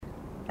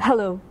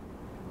Hello,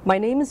 my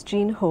name is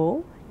Jean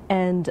Ho,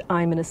 and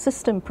I'm an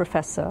assistant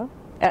professor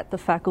at the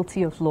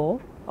Faculty of Law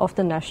of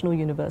the National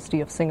University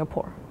of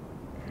Singapore.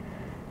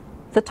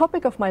 The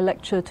topic of my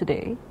lecture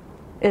today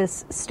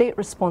is state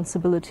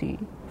responsibility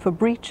for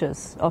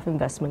breaches of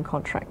investment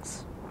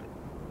contracts.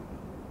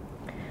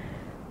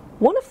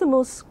 One of the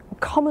most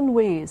common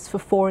ways for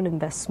foreign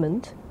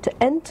investment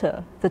to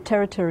enter the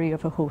territory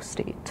of a host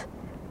state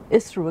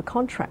is through a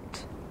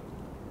contract.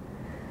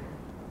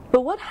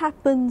 But what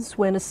happens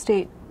when a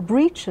state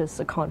breaches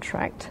a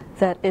contract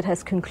that it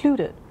has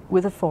concluded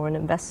with a foreign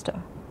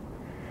investor?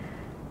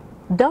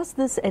 Does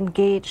this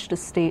engage the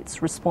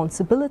state's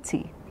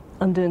responsibility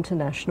under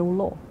international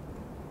law?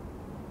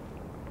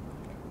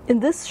 In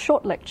this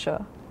short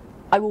lecture,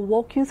 I will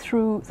walk you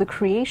through the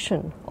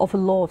creation of a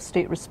law of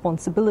state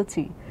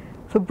responsibility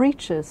for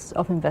breaches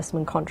of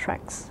investment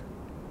contracts.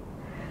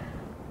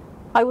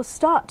 I will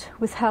start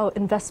with how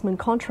investment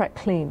contract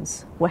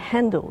claims were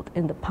handled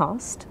in the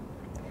past,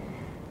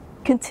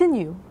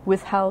 continue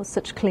with how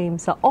such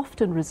claims are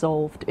often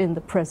resolved in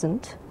the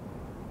present,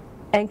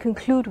 and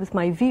conclude with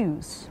my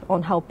views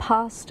on how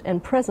past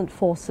and present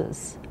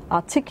forces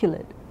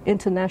articulate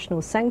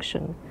international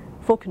sanction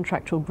for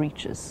contractual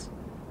breaches.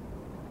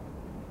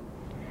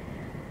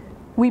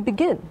 We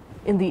begin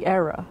in the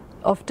era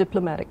of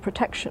diplomatic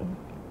protection.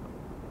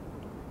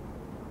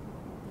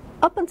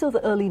 Up until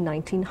the early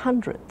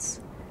 1900s,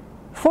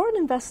 foreign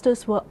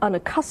investors were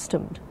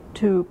unaccustomed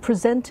to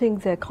presenting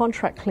their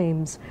contract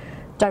claims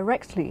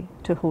directly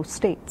to host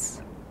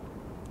states.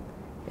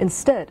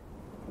 Instead,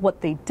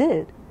 what they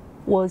did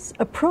was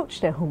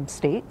approach their home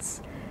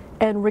states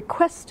and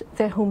request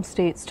their home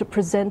states to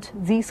present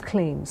these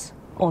claims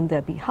on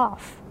their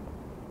behalf.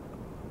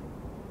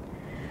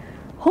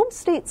 Home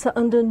states are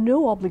under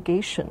no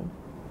obligation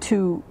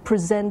to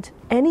present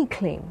any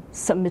claim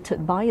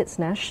submitted by its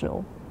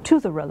national to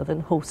the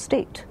relevant host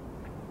state.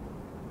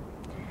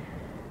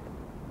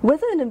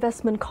 Whether an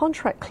investment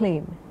contract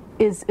claim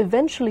is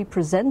eventually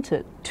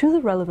presented to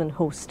the relevant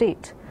host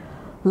state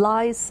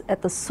lies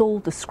at the sole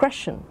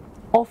discretion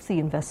of the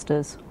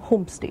investor's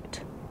home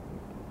state.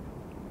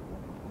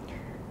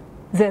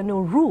 There are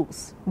no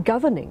rules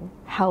governing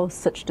how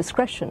such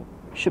discretion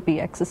should be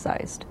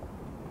exercised.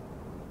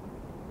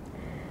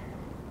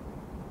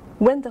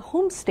 When the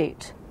home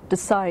state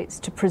decides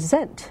to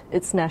present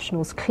its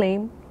national's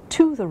claim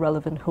to the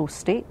relevant host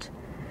state,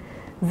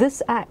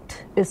 this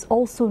act is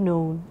also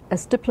known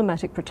as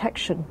diplomatic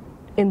protection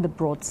in the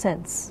broad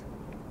sense.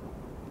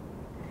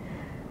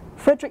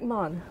 Frederick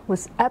Mann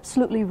was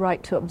absolutely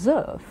right to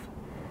observe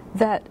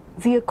that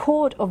the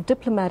accord of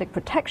diplomatic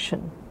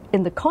protection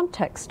in the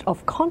context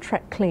of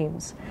contract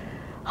claims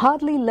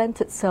hardly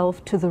lent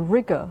itself to the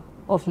rigor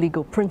of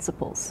legal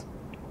principles.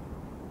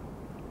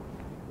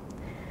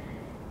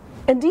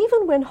 And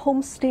even when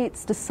home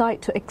states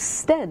decide to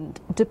extend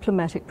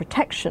diplomatic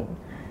protection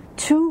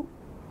to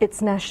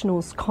its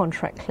national's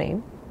contract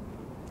claim,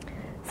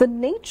 the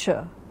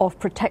nature of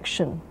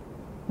protection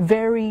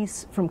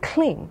varies from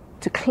claim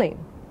to claim.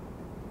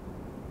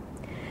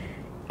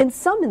 In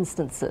some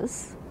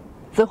instances,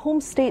 the home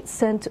state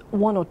sent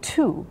one or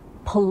two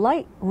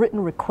polite written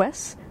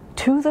requests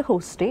to the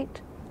host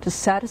state to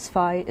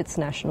satisfy its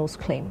national's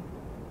claim.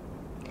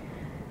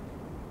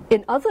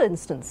 In other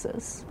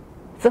instances,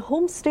 the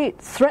home state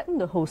threatened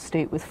the host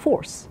state with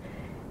force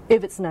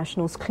if its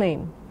national's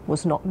claim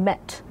was not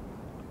met.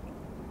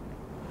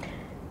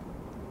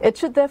 It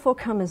should therefore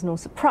come as no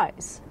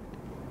surprise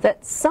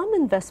that some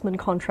investment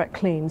contract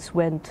claims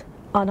went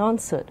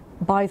unanswered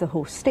by the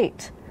host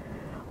state,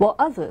 while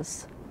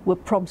others were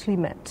promptly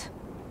met.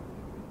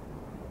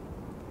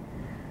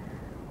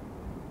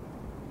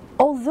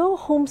 Although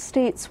home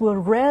states were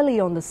rarely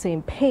on the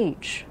same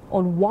page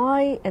on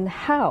why and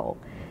how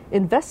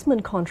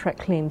investment contract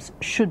claims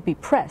should be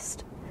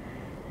pressed,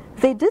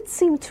 they did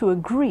seem to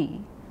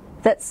agree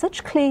that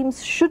such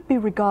claims should be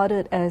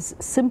regarded as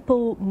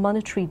simple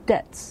monetary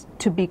debts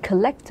to be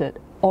collected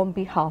on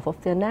behalf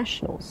of their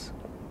nationals.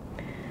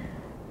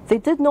 They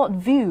did not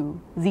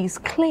view these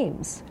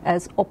claims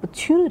as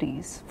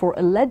opportunities for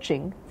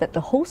alleging that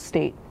the host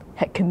state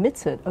had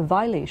committed a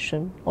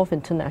violation of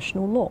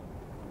international law.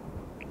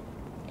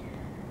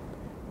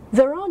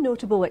 There are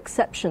notable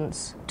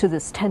exceptions to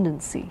this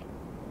tendency,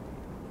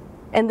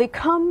 and they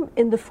come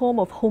in the form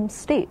of home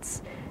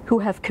states who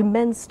have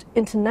commenced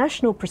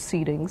international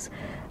proceedings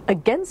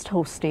against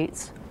host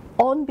states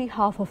on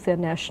behalf of their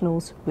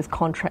nationals with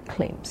contract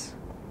claims.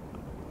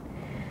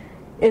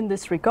 In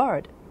this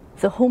regard,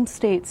 the home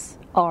states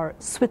are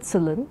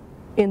Switzerland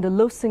in the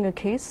Loesinger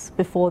case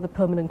before the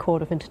Permanent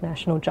Court of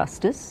International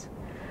Justice,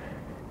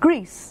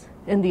 Greece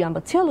in the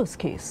Ambatielos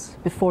case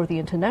before the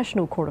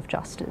International Court of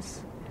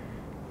Justice,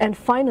 and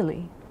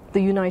finally,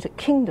 the United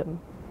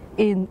Kingdom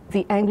in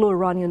the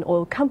Anglo-Iranian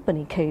Oil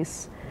Company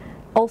case,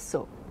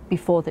 also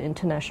before the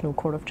International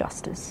Court of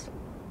Justice.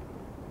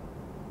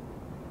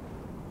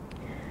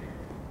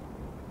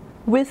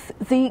 With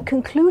the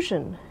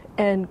conclusion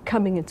and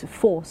coming into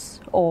force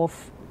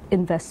of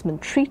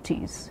investment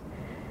treaties,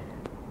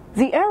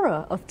 the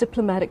era of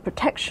diplomatic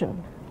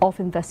protection of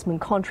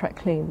investment contract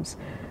claims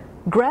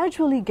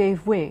gradually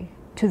gave way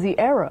to the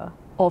era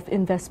of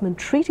investment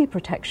treaty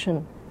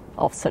protection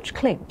of such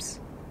claims.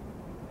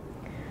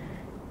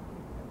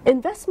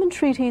 Investment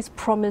treaties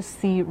promise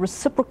the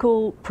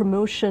reciprocal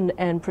promotion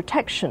and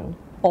protection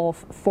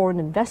of foreign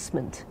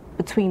investment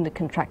between the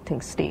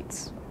contracting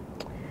states.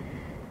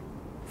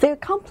 They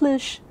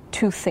accomplish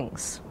two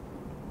things.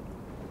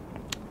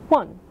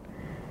 One,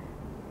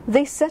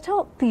 they set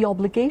out the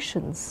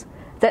obligations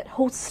that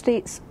host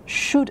states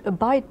should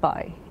abide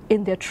by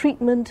in their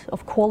treatment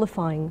of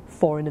qualifying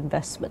foreign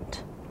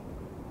investment.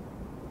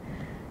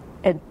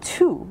 And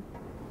two,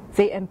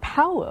 they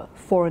empower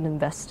foreign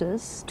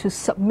investors to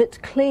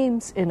submit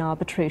claims in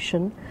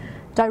arbitration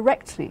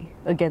directly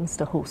against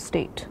the host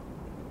state.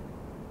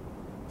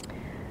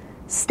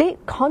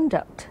 State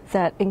conduct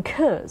that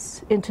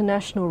incurs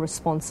international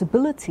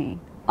responsibility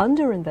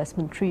under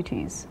investment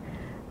treaties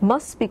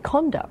must be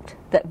conduct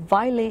that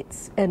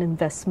violates an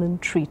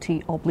investment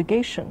treaty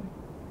obligation.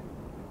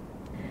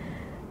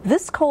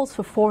 This calls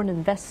for foreign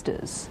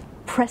investors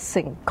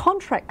pressing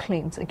contract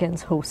claims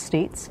against host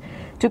states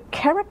to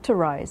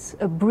characterize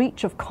a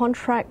breach of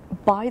contract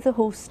by the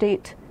host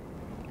state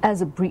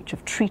as a breach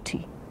of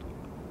treaty.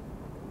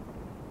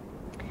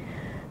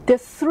 There are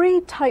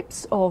three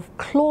types of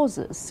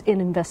clauses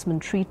in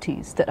investment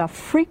treaties that are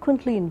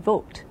frequently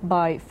invoked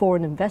by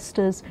foreign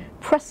investors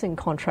pressing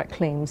contract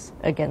claims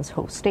against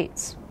host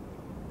states.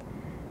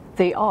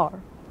 They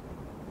are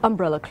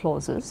umbrella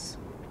clauses,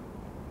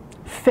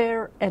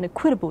 fair and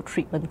equitable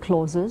treatment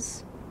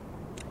clauses,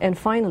 and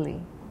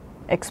finally,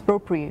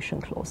 expropriation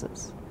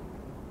clauses.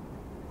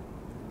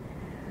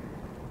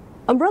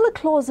 Umbrella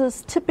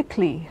clauses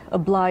typically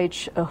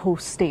oblige a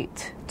host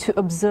state to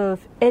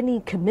observe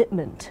any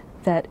commitment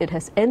that it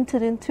has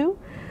entered into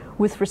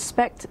with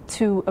respect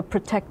to a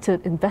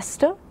protected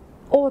investor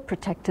or a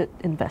protected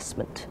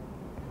investment.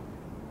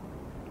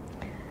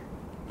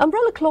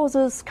 Umbrella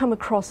clauses come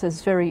across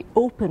as very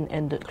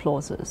open-ended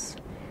clauses,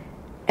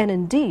 and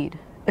indeed,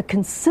 a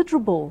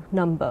considerable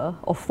number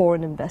of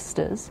foreign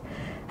investors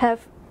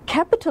have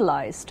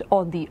capitalized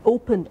on the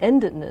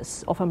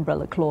open-endedness of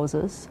umbrella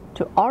clauses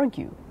to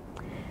argue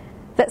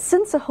that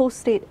since a host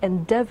state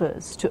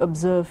endeavors to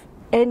observe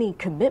any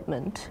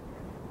commitment,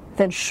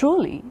 then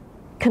surely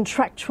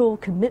contractual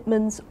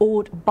commitments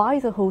owed by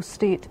the host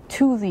state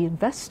to the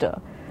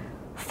investor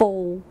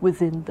fall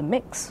within the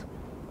mix.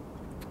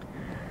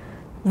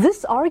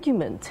 This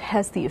argument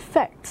has the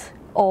effect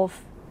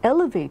of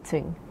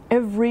elevating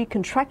every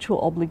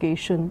contractual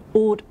obligation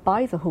owed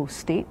by the host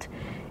state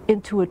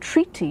into a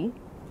treaty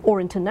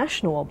or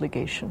international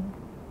obligation.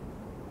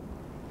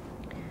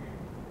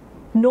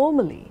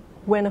 Normally,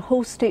 when a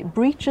host state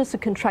breaches a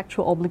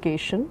contractual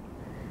obligation,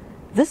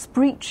 this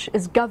breach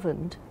is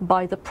governed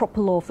by the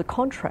proper law of the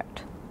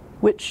contract,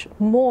 which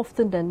more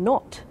often than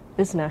not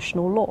is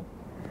national law.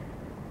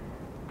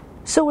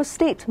 So a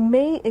state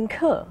may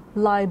incur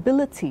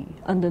liability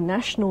under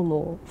national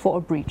law for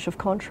a breach of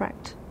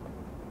contract.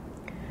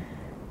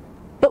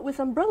 But with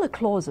umbrella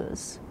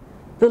clauses,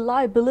 the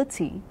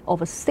liability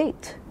of a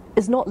state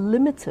is not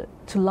limited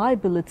to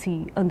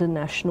liability under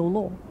national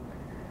law.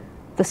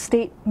 The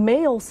state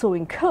may also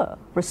incur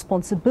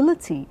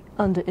responsibility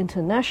under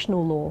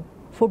international law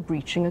for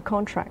breaching a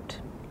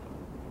contract.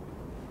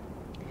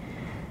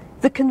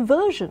 The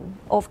conversion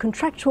of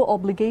contractual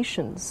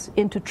obligations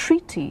into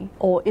treaty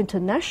or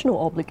international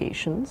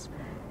obligations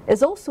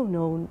is also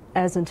known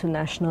as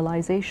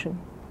internationalization.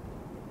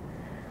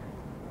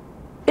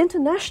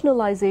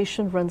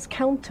 Internationalization runs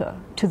counter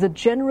to the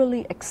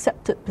generally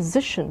accepted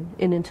position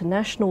in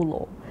international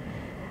law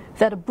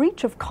that a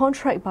breach of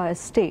contract by a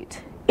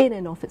state in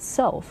and of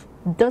itself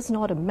does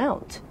not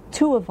amount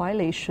to a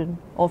violation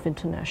of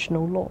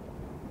international law.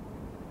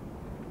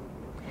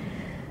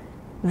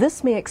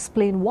 This may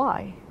explain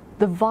why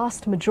the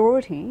vast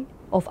majority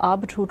of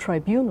arbitral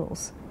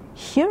tribunals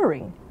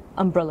hearing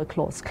umbrella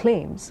clause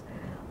claims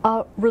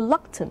are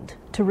reluctant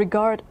to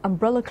regard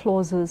umbrella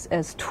clauses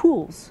as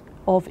tools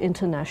of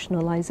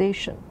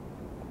internationalization.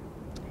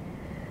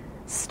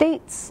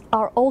 States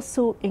are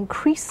also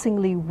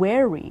increasingly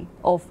wary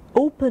of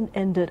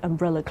open-ended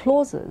umbrella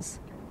clauses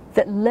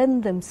that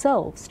lend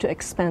themselves to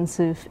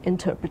expansive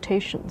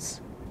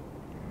interpretations.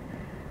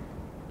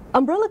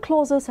 Umbrella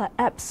clauses are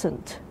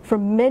absent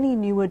from many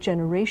newer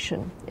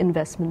generation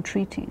investment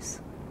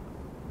treaties.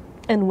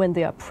 And when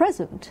they are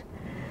present,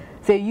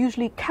 they're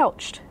usually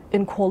couched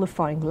in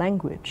qualifying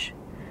language.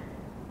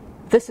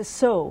 This is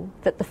so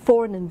that the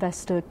foreign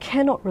investor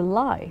cannot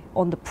rely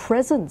on the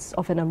presence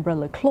of an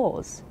umbrella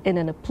clause in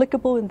an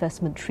applicable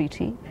investment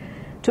treaty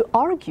to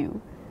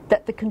argue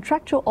that the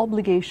contractual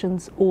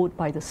obligations owed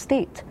by the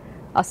state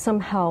are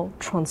somehow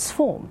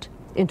transformed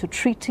into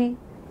treaty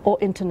or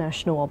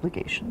international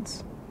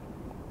obligations.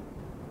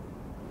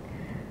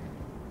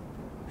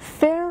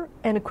 Fair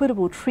and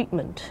equitable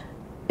treatment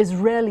is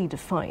rarely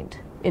defined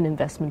in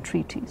investment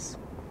treaties.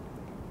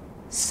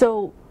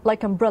 So,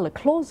 like umbrella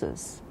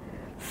clauses,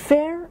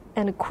 fair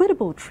and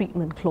equitable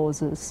treatment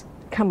clauses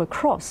come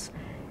across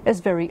as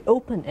very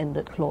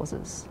open-ended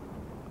clauses.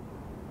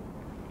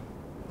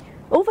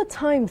 Over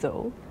time,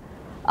 though,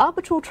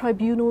 arbitral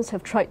tribunals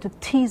have tried to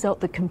tease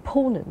out the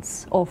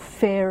components of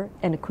fair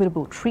and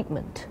equitable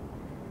treatment.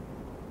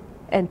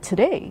 And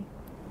today,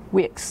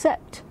 we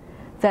accept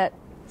that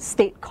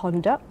state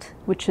conduct,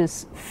 which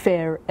is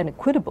fair and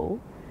equitable,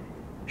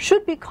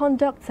 should be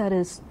conduct that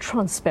is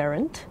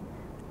transparent,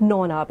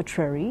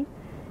 non-arbitrary,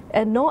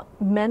 and not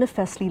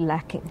manifestly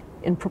lacking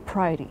in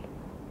propriety.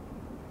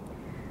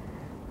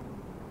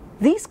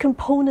 These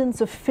components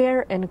of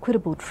fair and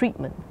equitable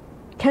treatment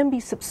can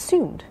be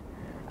subsumed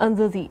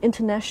under the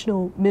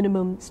International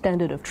Minimum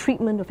Standard of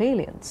Treatment of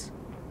Aliens.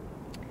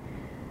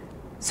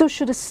 So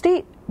should a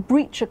state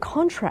breach a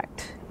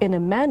contract in a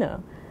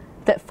manner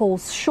that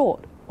falls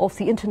short of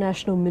the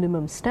International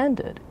Minimum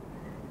Standard,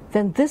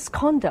 then this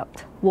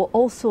conduct will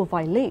also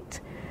violate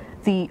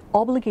the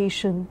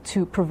obligation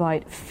to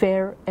provide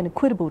fair and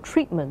equitable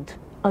treatment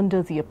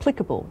under the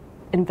applicable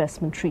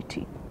investment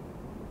treaty.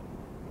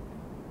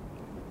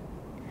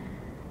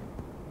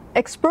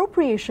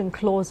 Expropriation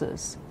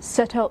clauses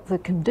set out the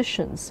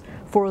conditions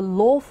for a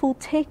lawful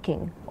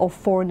taking of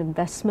foreign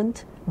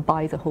investment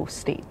by the host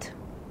state.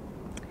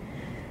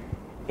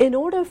 In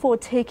order for a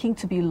taking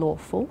to be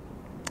lawful,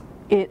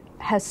 it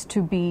has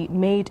to be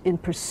made in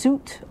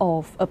pursuit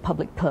of a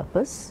public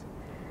purpose,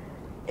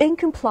 in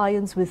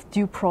compliance with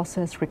due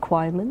process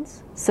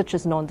requirements such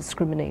as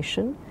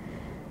non-discrimination,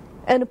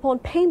 and upon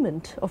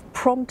payment of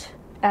prompt,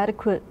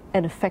 adequate,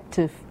 and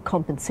effective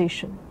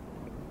compensation.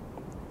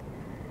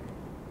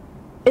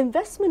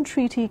 Investment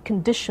treaty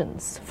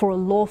conditions for a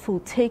lawful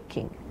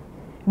taking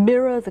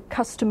mirror the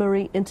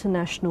customary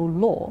international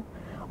law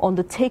on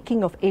the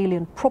taking of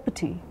alien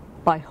property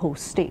by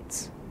host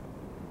states.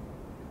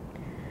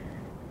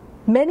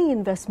 Many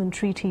investment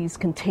treaties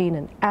contain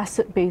an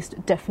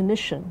asset-based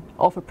definition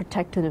of a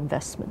protected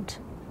investment.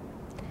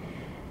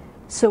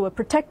 So a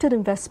protected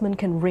investment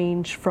can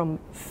range from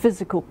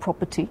physical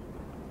property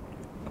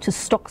to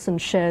stocks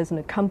and shares in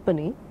a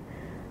company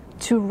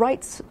to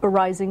rights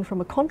arising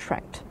from a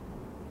contract.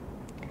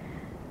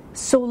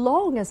 So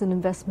long as an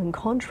investment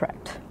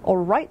contract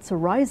or rights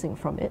arising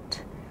from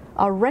it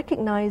are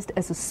recognized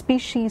as a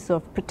species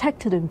of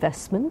protected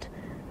investment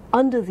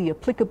under the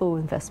applicable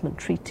investment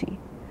treaty,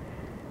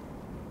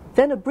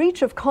 then a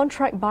breach of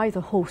contract by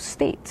the host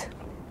state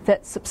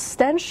that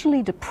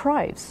substantially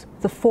deprives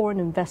the foreign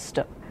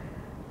investor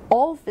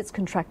of its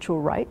contractual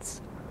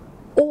rights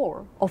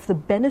or of the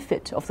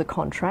benefit of the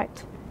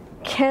contract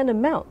can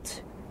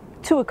amount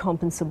to a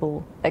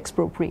compensable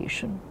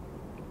expropriation.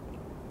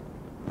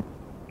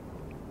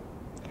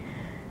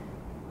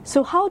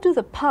 So how do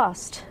the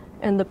past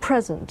and the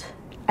present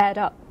add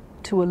up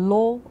to a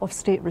law of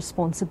state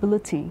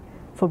responsibility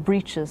for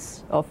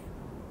breaches of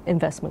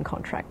investment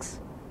contracts?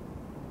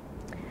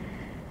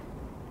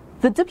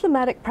 The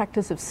diplomatic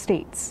practice of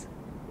states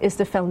is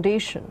the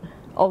foundation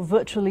of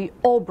virtually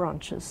all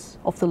branches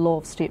of the law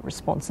of state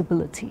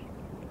responsibility.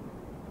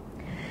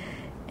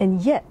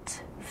 And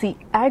yet, the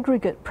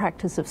aggregate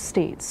practice of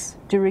states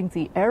during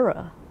the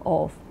era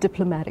of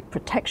diplomatic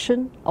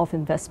protection of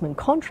investment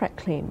contract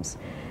claims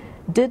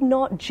did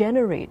not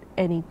generate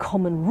any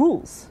common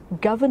rules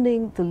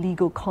governing the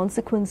legal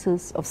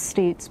consequences of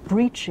states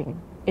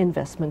breaching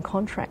investment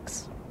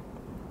contracts.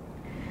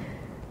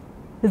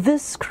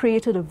 This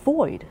created a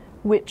void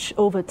which,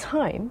 over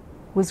time,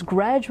 was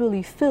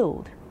gradually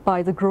filled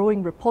by the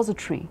growing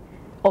repository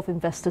of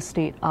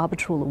investor-state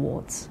arbitral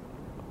awards.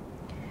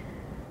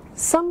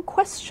 Some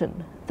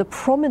question the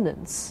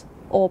prominence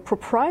or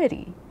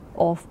propriety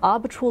of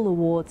arbitral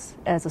awards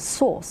as a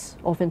source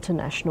of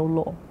international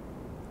law.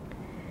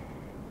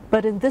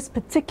 But in this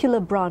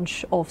particular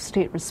branch of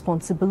state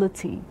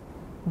responsibility,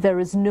 there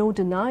is no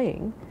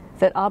denying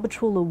that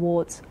arbitral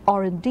awards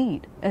are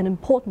indeed an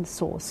important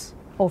source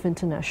of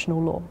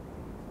international law.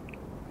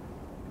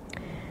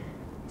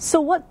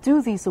 So what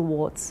do these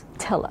awards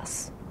tell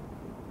us?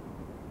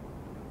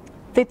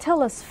 They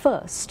tell us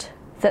first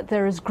that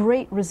there is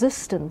great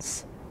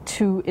resistance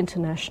to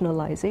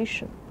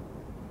internationalization.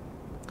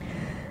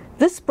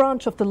 This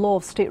branch of the law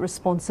of state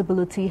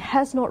responsibility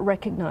has not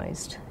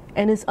recognized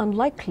and is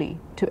unlikely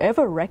to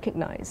ever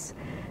recognize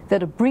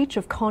that a breach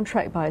of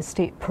contract by a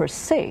state per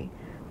se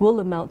will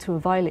amount to a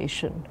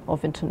violation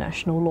of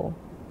international law.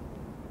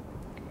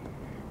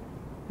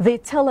 They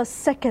tell us,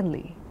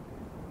 secondly,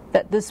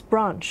 that this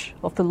branch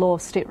of the law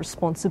of state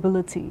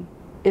responsibility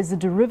is a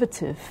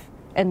derivative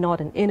and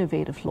not an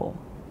innovative law.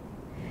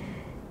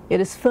 It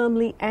is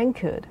firmly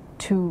anchored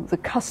to the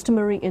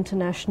customary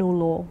international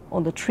law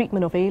on the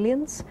treatment of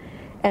aliens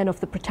and of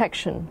the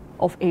protection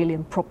of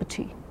alien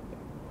property.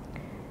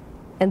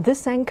 And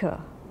this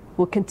anchor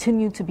will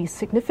continue to be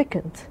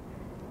significant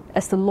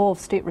as the law of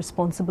state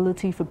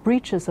responsibility for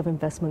breaches of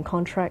investment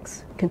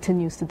contracts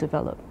continues to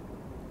develop.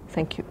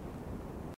 Thank you.